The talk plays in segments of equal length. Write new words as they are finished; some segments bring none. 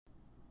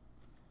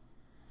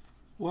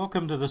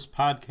Welcome to this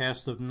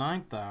podcast of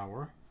Ninth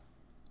Hour,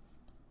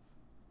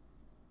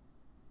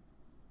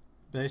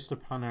 based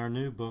upon our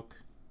new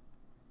book,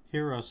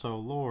 Hear Us, O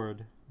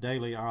Lord,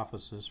 Daily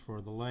Offices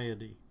for the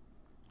Laity.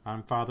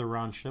 I'm Father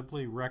Ron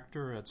Shipley,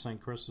 Rector at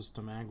St.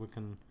 Chrysostom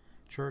Anglican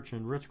Church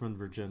in Richmond,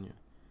 Virginia.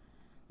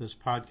 This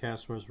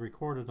podcast was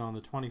recorded on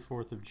the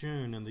 24th of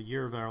June in the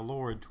year of our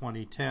Lord,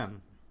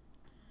 2010.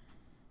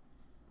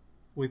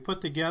 We put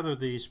together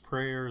these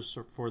prayers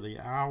for the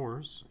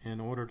hours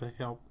in order to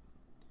help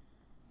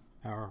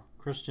our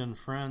Christian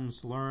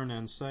friends learn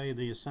and say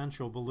the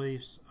essential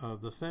beliefs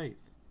of the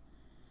faith.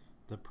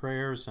 The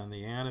prayers and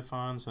the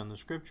antiphons and the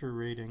scripture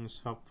readings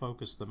help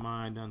focus the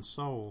mind and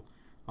soul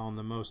on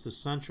the most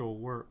essential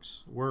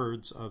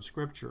words of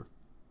Scripture.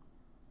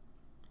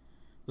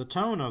 The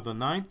tone of the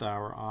Ninth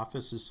Hour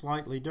office is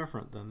slightly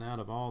different than that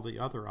of all the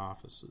other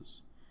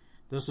offices.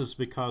 This is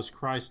because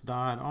Christ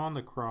died on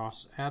the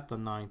cross at the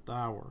ninth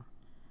hour.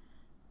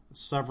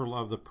 Several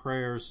of the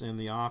prayers in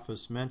the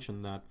office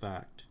mention that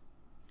fact.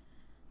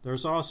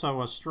 There's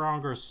also a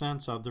stronger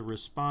sense of the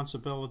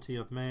responsibility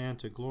of man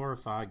to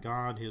glorify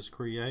God, his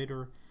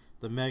Creator,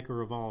 the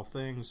Maker of all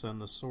things, and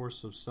the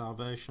source of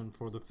salvation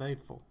for the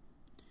faithful.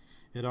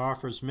 It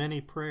offers many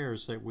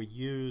prayers that we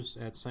use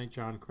at St.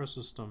 John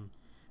Chrysostom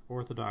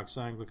Orthodox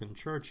Anglican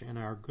Church in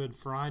our Good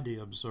Friday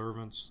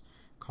observance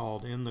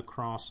called In the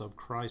Cross of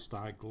Christ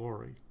I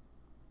Glory.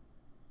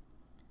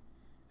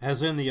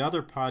 As in the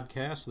other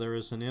podcasts, there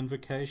is an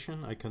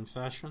invocation, a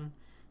confession,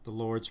 the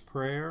Lord's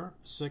Prayer,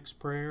 6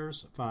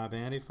 prayers, 5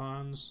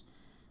 antiphons,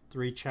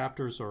 3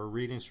 chapters or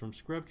readings from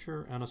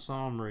Scripture, and a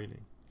psalm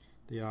reading.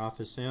 The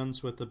office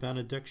ends with the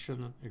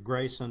benediction,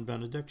 grace and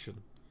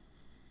benediction.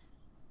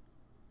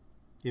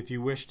 If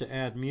you wish to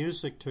add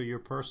music to your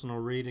personal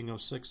reading of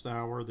 6th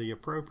hour, the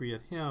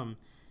appropriate hymn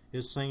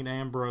is St.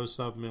 Ambrose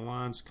of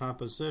Milan's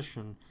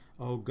composition,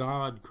 O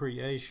God,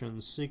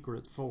 Creation's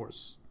Secret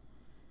Force.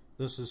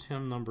 This is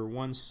hymn number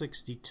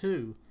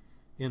 162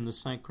 in the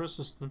St.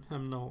 Chrysostom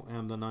hymnal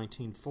and the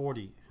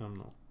 1940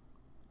 hymnal.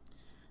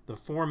 The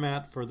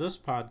format for this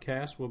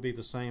podcast will be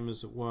the same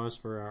as it was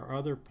for our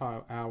other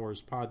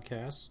hours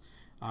podcasts.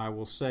 I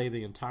will say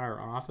the entire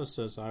office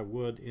as I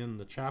would in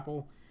the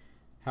chapel.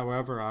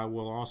 However, I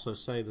will also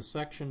say the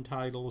section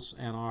titles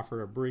and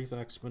offer a brief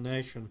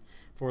explanation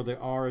for the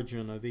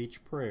origin of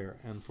each prayer.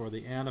 And for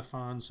the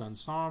antiphons and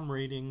psalm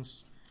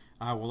readings,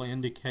 I will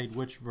indicate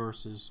which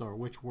verses or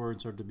which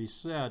words are to be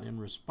said in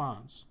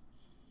response.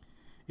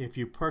 If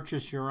you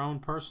purchase your own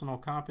personal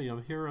copy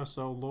of Hear Us,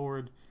 O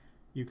Lord,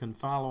 you can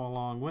follow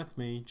along with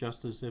me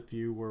just as if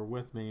you were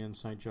with me in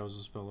St.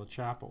 Joseph's Villa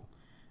Chapel.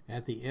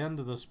 At the end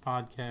of this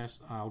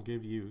podcast, I'll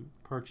give you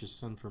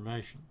purchase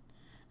information.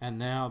 And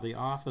now the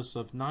office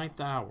of Ninth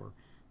Hour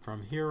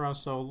from Hear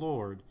Us, O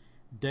Lord,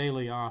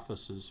 Daily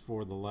Offices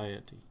for the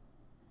Laity.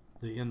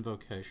 The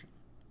Invocation.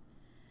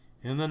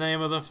 In the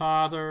name of the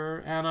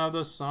Father, and of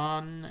the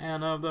Son,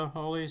 and of the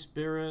Holy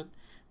Spirit,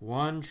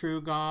 one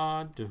true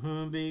God, to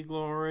whom be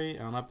glory,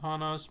 and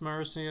upon us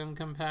mercy and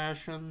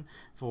compassion,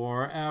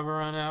 forever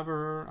and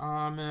ever.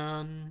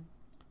 Amen.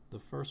 The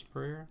first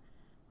prayer,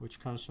 which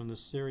comes from the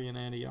Syrian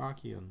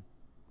Antiochian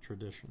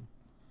tradition.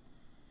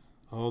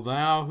 O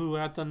thou who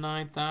at the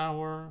ninth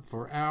hour,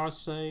 for our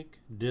sake,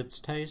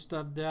 didst taste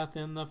of death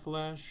in the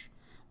flesh,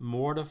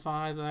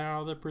 mortify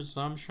thou the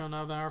presumption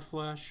of our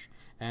flesh,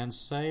 and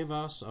save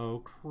us, O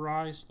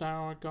Christ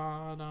our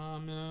God.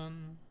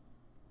 Amen.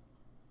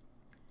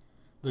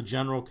 The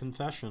General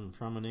Confession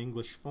from an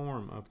English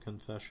form of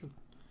confession.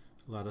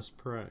 Let us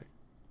pray.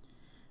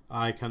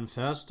 I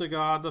confess to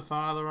God the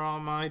Father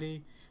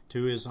Almighty,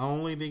 to his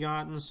only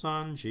begotten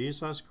Son,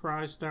 Jesus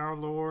Christ our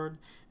Lord,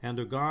 and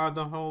to God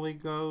the Holy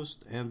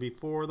Ghost, and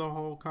before the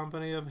whole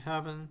company of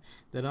heaven,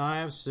 that I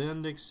have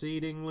sinned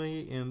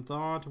exceedingly in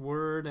thought,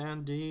 word,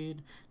 and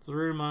deed,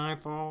 through my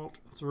fault,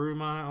 through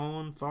my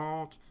own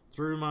fault,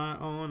 through my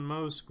own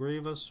most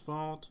grievous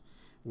fault.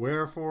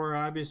 Wherefore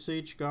I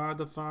beseech God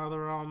the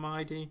Father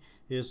Almighty,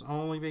 his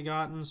only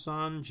begotten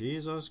Son,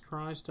 Jesus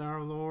Christ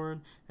our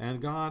Lord,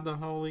 and God the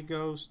Holy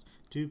Ghost,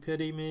 to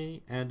pity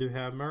me, and to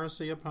have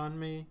mercy upon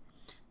me.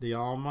 The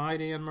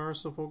Almighty and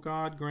merciful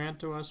God grant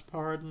to us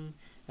pardon,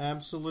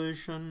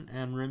 absolution,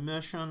 and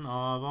remission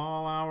of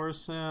all our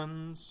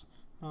sins.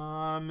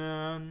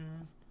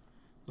 Amen.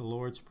 The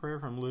Lord's Prayer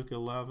from Luke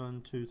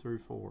 11,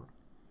 2-4.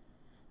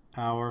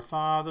 Our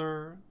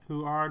Father,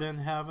 who art in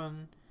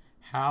heaven,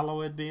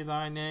 hallowed be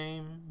thy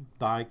name.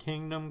 Thy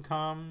kingdom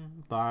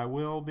come, thy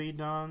will be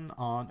done,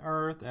 on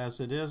earth as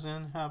it is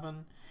in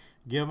heaven.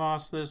 Give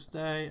us this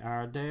day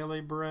our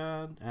daily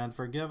bread, and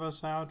forgive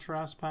us our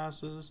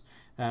trespasses,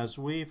 as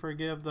we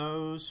forgive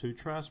those who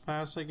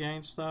trespass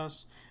against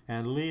us.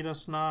 And lead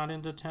us not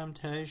into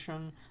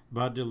temptation,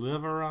 but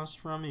deliver us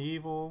from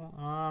evil.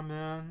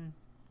 Amen.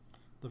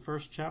 The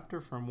first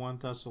chapter from 1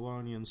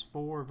 Thessalonians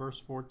 4, verse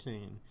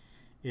 14.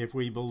 If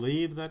we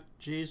believe that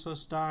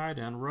Jesus died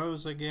and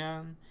rose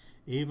again,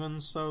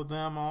 even so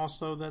them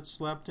also that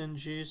slept in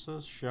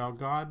Jesus shall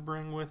God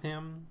bring with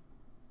him.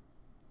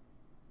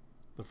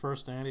 The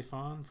first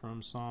antiphon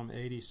from Psalm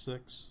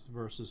 86,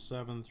 verses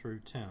 7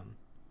 through 10.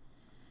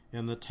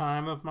 In the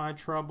time of my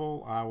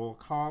trouble I will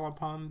call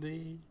upon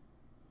thee.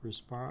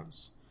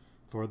 Response.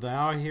 For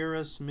thou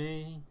hearest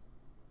me.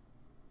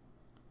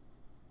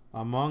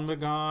 Among the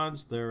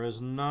gods there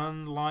is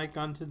none like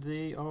unto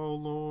thee, O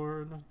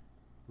Lord.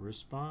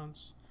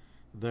 Response.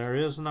 There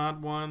is not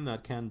one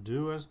that can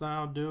do as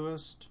thou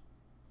doest.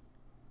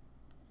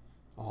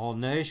 All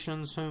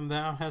nations whom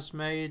thou hast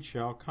made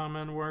shall come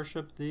and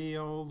worship thee,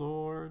 O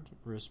Lord.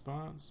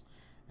 Response.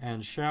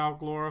 And shall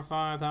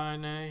glorify thy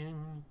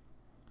name.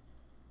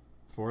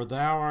 For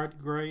thou art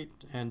great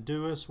and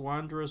doest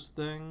wondrous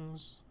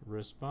things.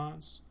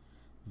 Response.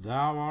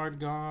 Thou art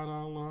God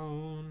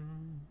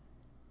alone.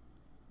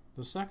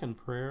 The second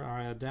prayer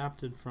I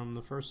adapted from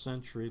the first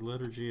century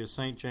liturgy of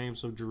St.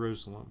 James of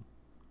Jerusalem.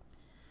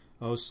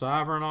 O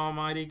sovereign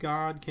almighty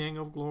God, King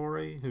of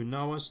glory, who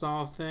knowest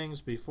all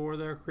things before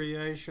their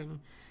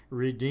creation,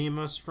 redeem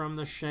us from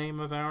the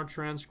shame of our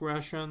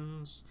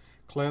transgressions,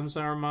 cleanse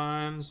our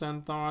minds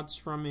and thoughts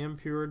from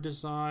impure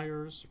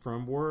desires,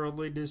 from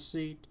worldly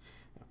deceit,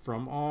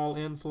 from all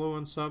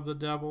influence of the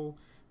devil,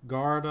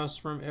 guard us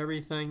from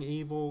everything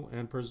evil,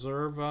 and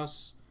preserve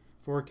us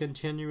for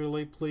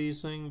continually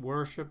pleasing,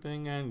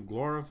 worshiping, and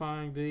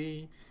glorifying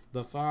thee,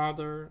 the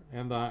Father,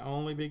 and thy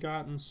only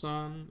begotten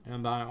Son,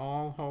 and thy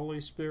all Holy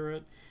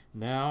Spirit,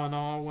 now and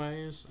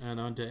always, and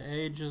unto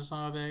ages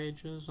of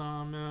ages.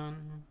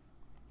 Amen.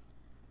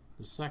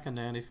 The second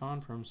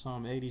antiphon from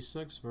Psalm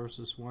 86,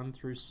 verses 1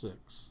 through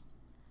 6.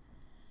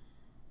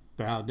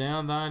 Bow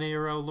down thine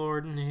ear, O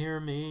Lord, and hear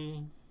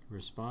me.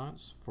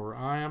 Response. For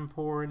I am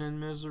poor and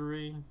in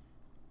misery.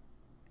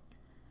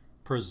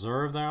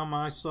 Preserve thou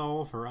my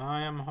soul, for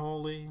I am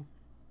holy.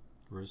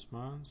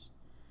 Response.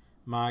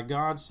 My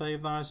God,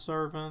 save thy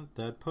servant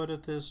that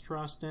putteth his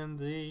trust in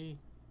thee.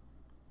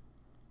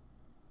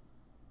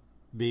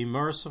 Be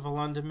merciful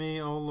unto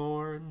me, O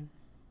Lord.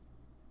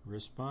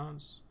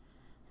 Response.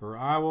 For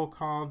I will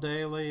call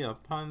daily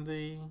upon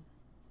thee.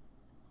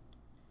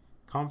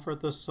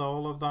 Comfort the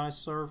soul of thy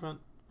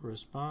servant.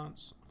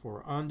 Response.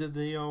 For unto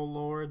thee, O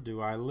Lord, do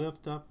I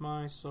lift up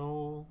my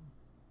soul.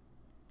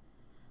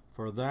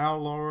 For thou,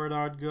 Lord,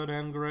 art good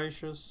and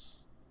gracious.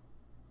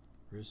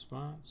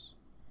 Response.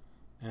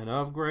 And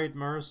of great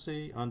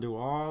mercy unto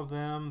all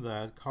them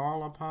that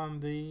call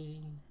upon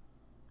thee.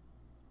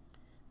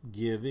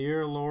 Give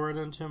ear, Lord,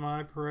 unto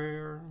my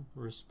prayer.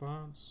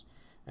 Response.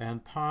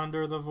 And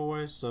ponder the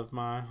voice of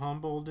my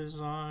humble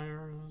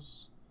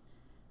desires.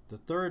 The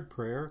third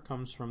prayer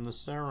comes from the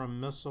Sarum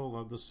Missal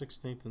of the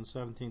 16th and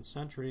 17th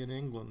century in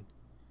England.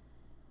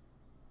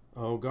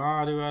 O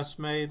God, who hast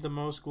made the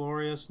most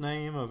glorious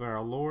name of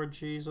our Lord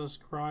Jesus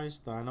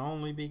Christ, thine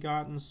only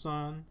begotten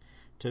Son,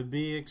 to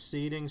be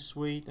exceeding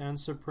sweet and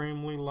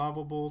supremely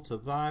lovable to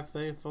thy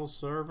faithful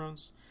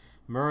servants,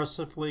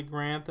 mercifully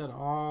grant that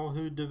all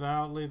who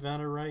devoutly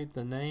venerate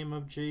the name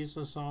of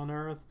Jesus on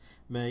earth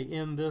may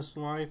in this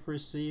life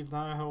receive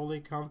thy holy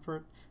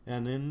comfort,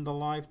 and in the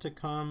life to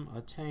come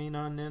attain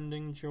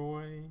unending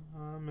joy.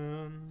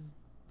 Amen.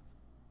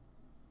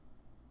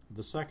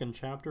 The second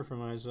chapter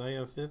from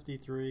Isaiah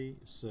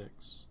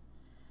 53:6.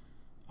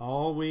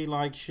 All we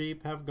like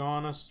sheep have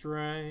gone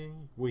astray,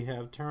 we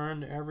have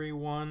turned every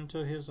one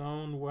to his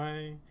own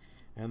way,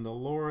 and the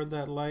Lord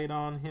that laid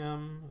on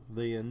him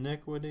the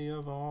iniquity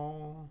of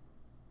all.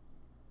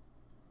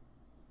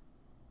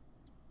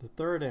 The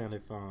third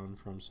antiphon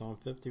from Psalm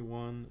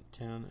 51,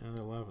 10 and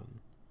 11.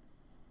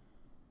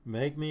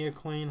 Make me a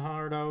clean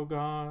heart, O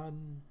God.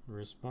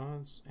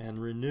 Response. And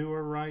renew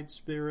a right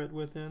spirit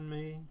within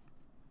me.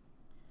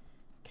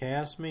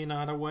 Cast me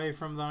not away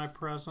from thy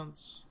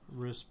presence.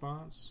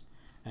 Response.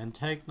 And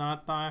take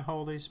not thy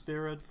Holy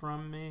Spirit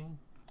from me.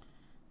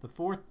 The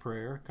fourth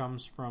prayer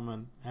comes from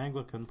an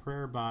Anglican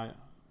prayer by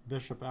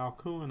Bishop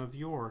Alcuin of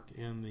York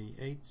in the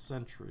 8th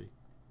century.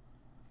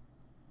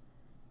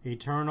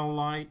 Eternal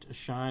light,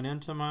 shine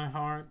into my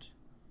heart.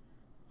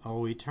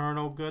 O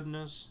eternal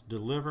goodness,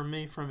 deliver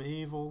me from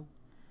evil.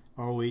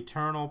 O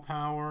eternal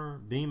power,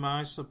 be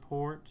my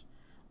support.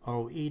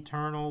 O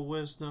eternal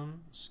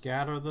wisdom,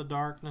 scatter the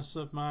darkness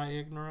of my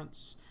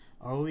ignorance.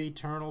 O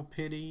eternal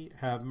pity,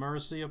 have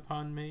mercy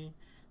upon me,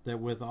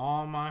 that with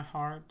all my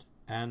heart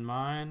and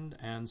mind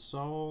and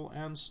soul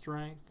and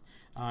strength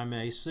I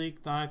may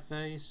seek thy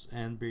face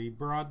and be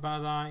brought by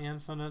thy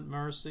infinite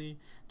mercy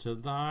to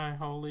thy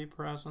holy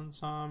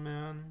presence.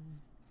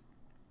 Amen.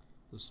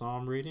 The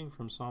psalm reading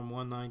from Psalm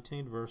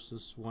 119,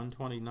 verses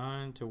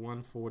 129 to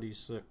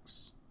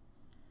 146.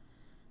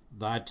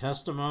 Thy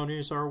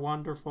testimonies are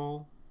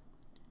wonderful.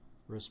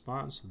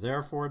 Response.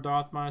 Therefore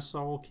doth my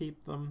soul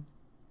keep them.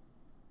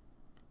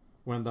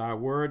 When thy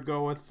word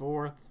goeth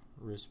forth.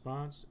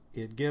 Response.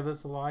 It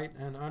giveth light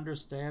and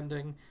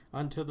understanding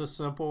unto the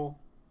simple.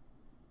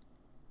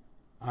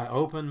 I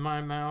opened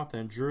my mouth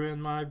and drew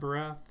in my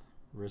breath.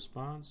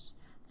 Response.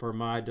 For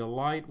my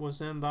delight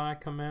was in thy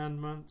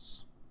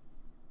commandments.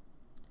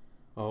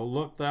 O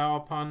look thou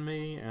upon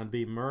me and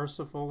be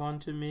merciful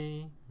unto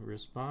me.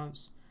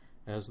 Response.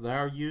 as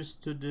thou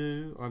used to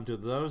do unto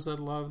those that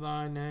love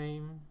thy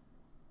name.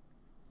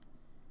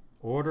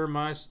 Order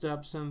my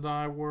steps in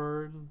thy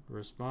word,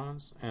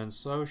 response, and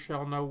so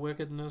shall no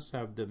wickedness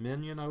have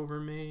dominion over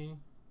me.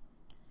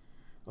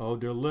 O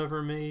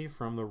deliver me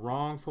from the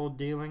wrongful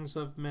dealings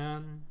of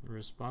men,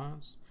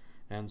 response,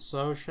 and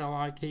so shall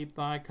I keep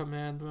thy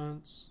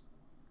commandments.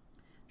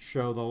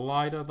 Show the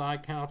light of thy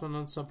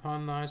countenance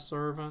upon thy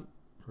servant,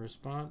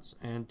 response,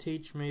 and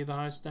teach me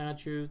thy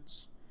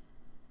statutes.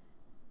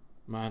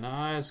 Mine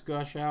eyes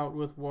gush out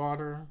with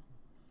water,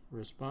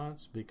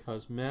 response,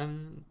 because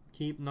men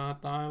keep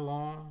not thy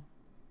law.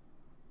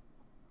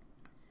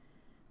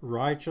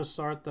 Righteous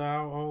art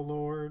thou, O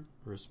Lord,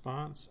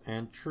 response,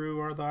 and true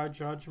are thy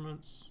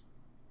judgments.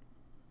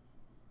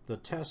 The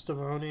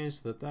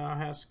testimonies that thou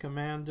hast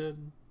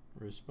commanded,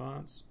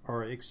 response,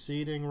 are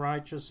exceeding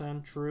righteous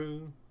and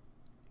true.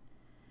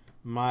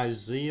 My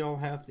zeal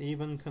hath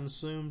even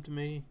consumed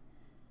me,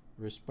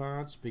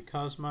 response,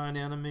 because mine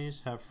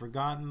enemies have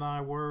forgotten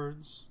thy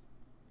words.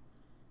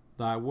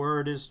 Thy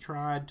word is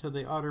tried to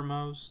the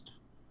uttermost,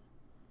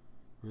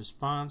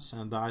 response,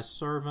 and thy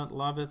servant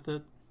loveth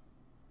it.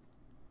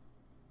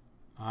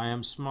 I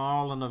am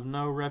small and of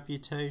no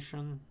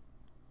reputation,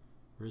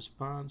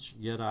 response,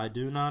 yet I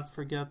do not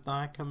forget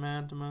thy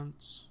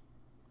commandments.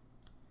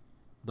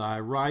 Thy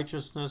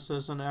righteousness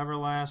is an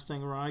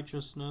everlasting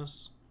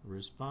righteousness,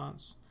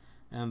 response,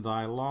 and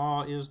thy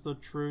law is the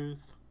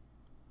truth.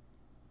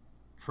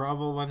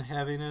 Trouble and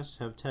heaviness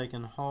have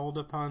taken hold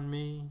upon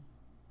me,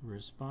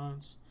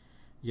 response,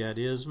 yet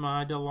is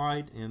my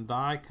delight in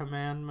thy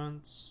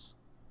commandments.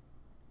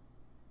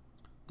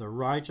 The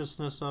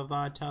righteousness of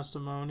thy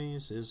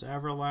testimonies is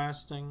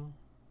everlasting,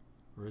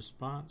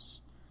 response.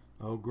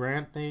 O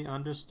grant me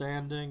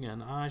understanding,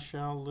 and I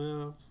shall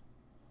live.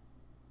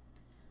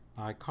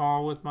 I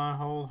call with my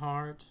whole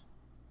heart,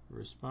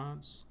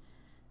 response.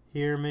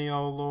 Hear me,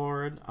 O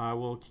Lord, I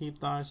will keep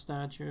thy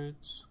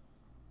statutes.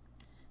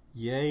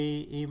 Yea,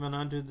 even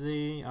unto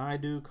thee I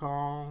do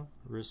call,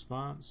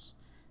 response.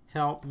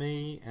 Help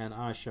me, and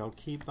I shall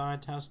keep thy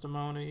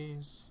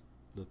testimonies.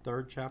 The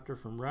third chapter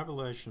from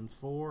Revelation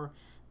 4,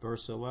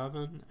 verse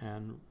 11,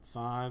 and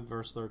 5,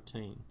 verse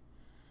 13.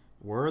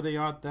 Worthy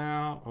art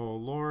thou, O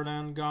Lord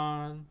and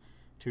God,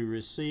 to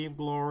receive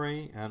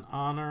glory and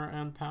honor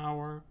and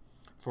power,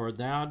 for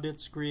thou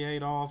didst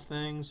create all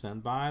things,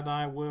 and by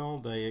thy will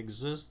they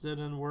existed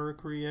and were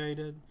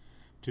created.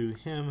 To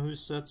him who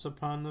sits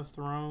upon the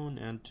throne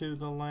and to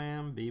the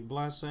Lamb be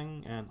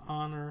blessing and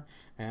honor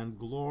and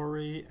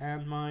glory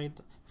and might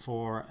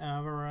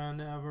forever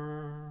and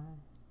ever.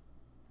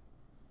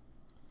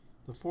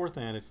 The fourth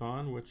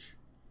antiphon, which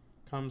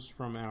comes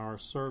from our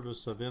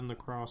service of In the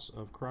Cross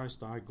of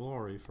Christ I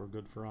Glory for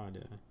Good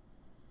Friday.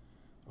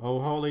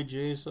 O holy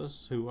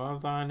Jesus, who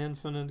of thine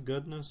infinite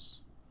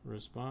goodness,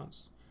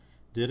 response,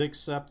 did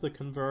accept the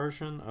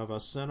conversion of a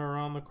sinner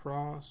on the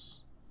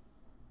cross,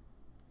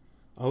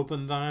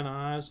 open thine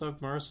eyes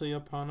of mercy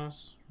upon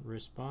us,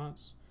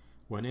 response,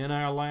 when in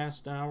our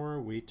last hour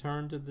we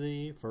turn to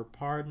thee for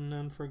pardon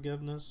and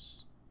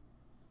forgiveness.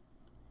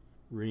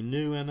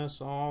 Renew in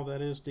us all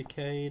that is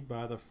decayed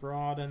by the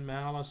fraud and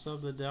malice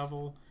of the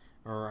devil,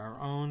 or our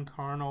own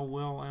carnal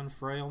will and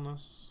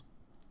frailness.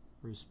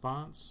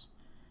 Response,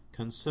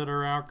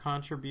 consider our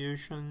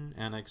contribution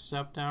and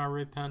accept our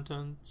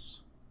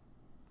repentance.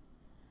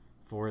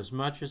 For as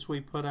much as we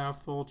put our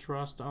full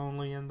trust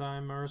only in thy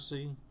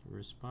mercy,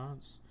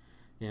 response,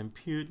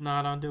 impute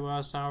not unto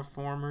us our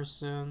former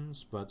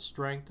sins, but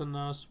strengthen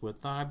us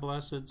with thy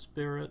blessed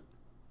Spirit.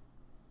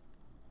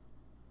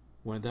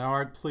 When thou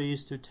art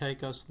pleased to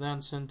take us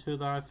thence into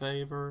thy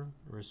favor,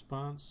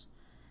 response,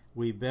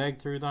 we beg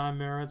through thy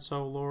merits,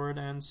 O Lord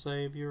and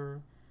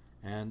Savior,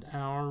 and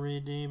our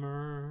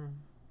Redeemer.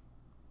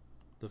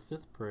 The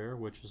fifth prayer,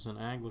 which is an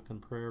Anglican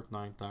prayer of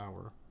ninth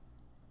hour.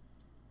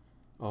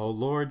 O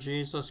Lord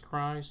Jesus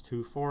Christ,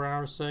 who for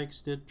our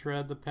sakes did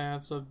tread the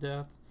paths of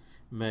death,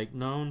 make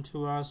known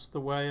to us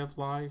the way of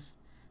life,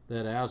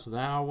 that as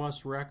thou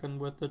wast reckoned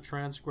with the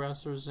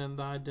transgressors in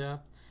thy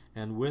death,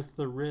 and with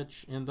the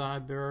rich in thy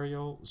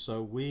burial,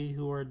 so we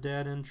who are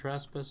dead in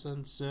trespass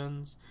and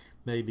sins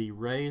may be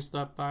raised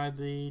up by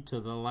thee to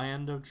the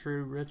land of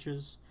true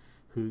riches,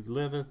 who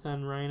liveth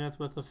and reigneth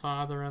with the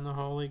Father and the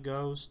Holy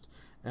Ghost,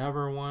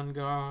 ever one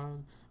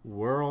God,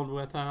 world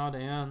without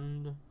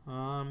end.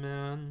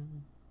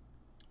 Amen.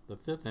 The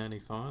fifth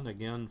antiphon,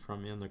 again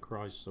from In the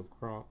Cross of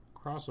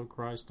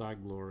Christ thy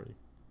glory.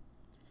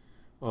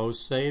 O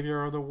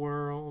Savior of the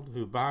world,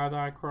 who by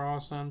thy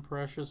cross and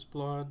precious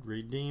blood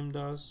redeemed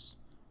us,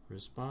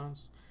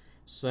 response,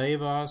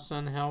 save us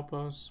and help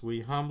us,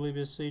 we humbly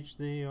beseech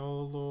thee,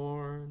 O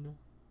Lord.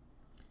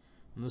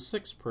 And the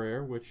sixth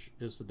prayer, which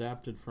is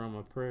adapted from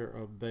a prayer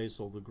of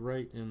Basil the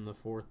Great in the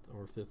 4th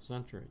or 5th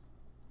century.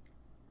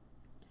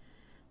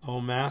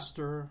 O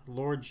Master,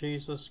 Lord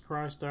Jesus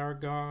Christ our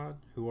God,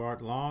 who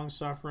art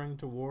long-suffering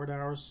toward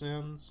our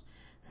sins,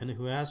 and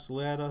who hast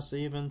led us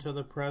even to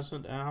the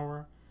present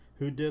hour,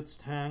 who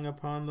didst hang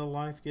upon the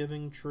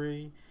life-giving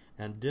tree,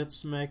 and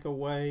didst make a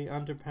way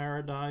unto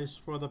paradise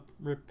for the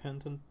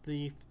repentant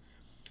thief,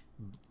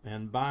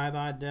 and by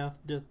thy death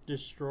didst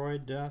destroy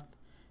death.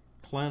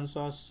 Cleanse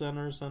us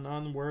sinners and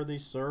unworthy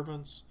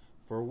servants,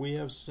 for we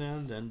have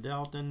sinned and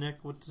dealt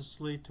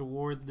iniquitously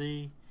toward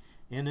thee,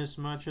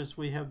 inasmuch as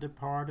we have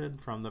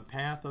departed from the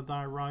path of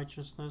thy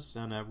righteousness,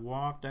 and have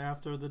walked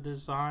after the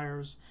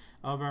desires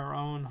of our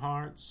own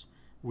hearts.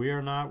 We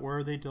are not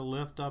worthy to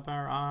lift up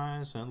our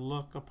eyes and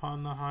look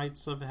upon the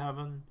heights of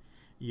heaven,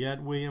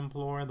 yet we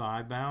implore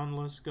thy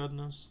boundless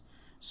goodness.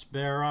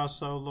 Spare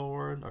us, O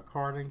Lord,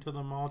 according to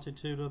the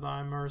multitude of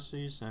thy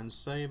mercies, and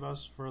save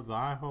us for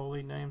thy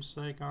holy name's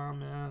sake.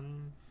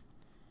 Amen.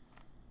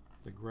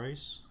 The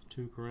grace,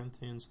 2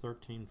 Corinthians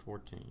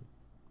 13:14.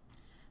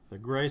 The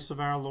grace of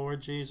our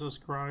Lord Jesus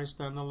Christ,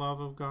 and the love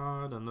of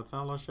God, and the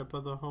fellowship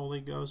of the Holy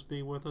Ghost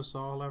be with us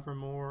all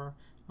evermore.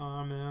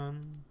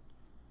 Amen.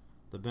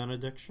 The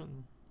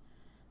benediction.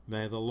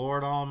 May the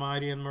Lord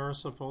Almighty and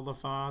merciful, the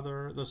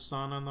Father, the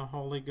Son, and the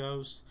Holy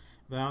Ghost,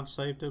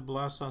 vouchsafe to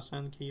bless us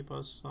and keep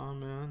us.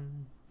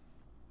 Amen.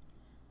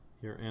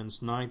 Here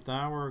ends ninth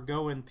hour.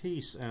 Go in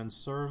peace and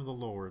serve the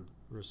Lord.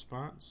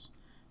 Response.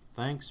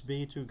 Thanks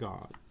be to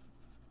God.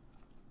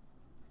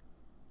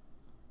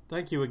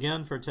 Thank you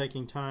again for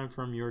taking time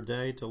from your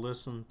day to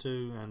listen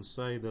to and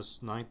say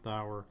this ninth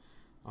hour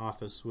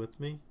office with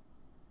me.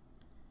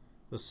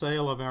 The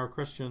sale of our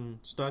Christian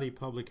study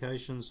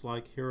publications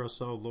like Hear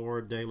Us, O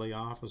Lord, Daily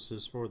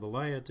Offices for the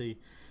Laity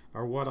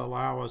are what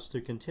allow us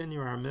to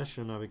continue our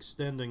mission of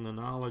extending the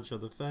knowledge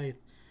of the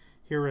faith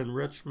here in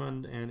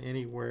Richmond and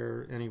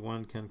anywhere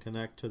anyone can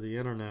connect to the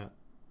internet.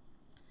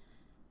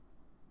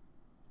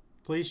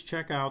 Please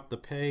check out the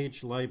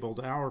page labeled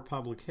Our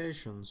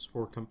Publications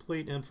for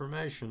complete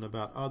information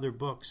about other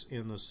books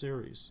in the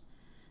series.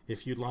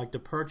 If you'd like to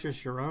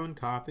purchase your own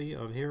copy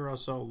of Hear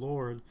Us, O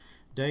Lord,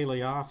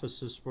 Daily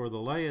Offices for the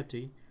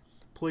Laity,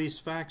 please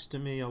fax to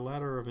me a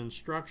letter of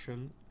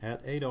instruction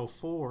at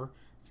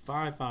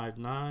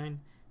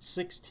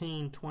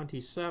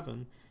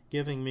 804-559-1627,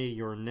 giving me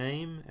your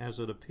name as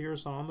it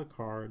appears on the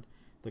card,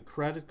 the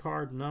credit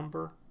card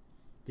number,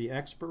 the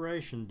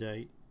expiration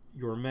date,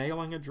 your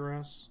mailing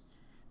address,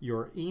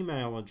 your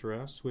email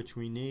address, which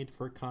we need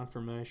for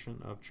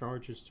confirmation of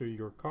charges to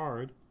your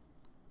card.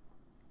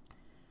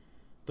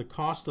 The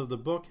cost of the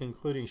book,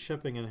 including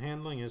shipping and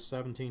handling, is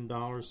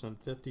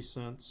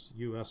 $17.50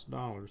 US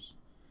dollars.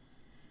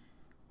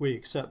 We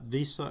accept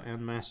Visa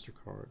and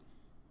MasterCard.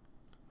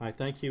 I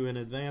thank you in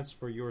advance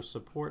for your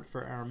support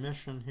for our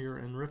mission here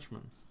in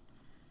Richmond.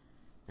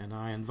 And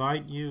I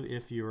invite you,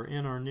 if you are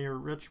in or near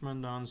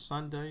Richmond on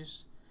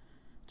Sundays,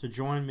 to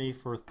join me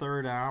for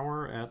third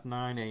hour at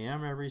 9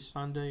 a.m. every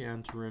Sunday,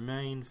 and to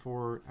remain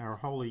for our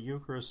Holy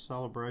Eucharist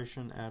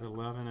celebration at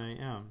 11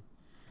 a.m.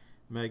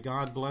 May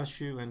God bless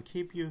you and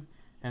keep you,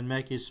 and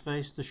make his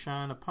face to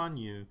shine upon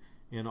you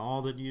in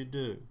all that you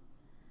do.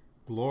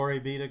 Glory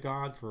be to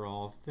God for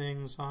all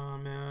things.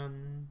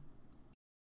 Amen.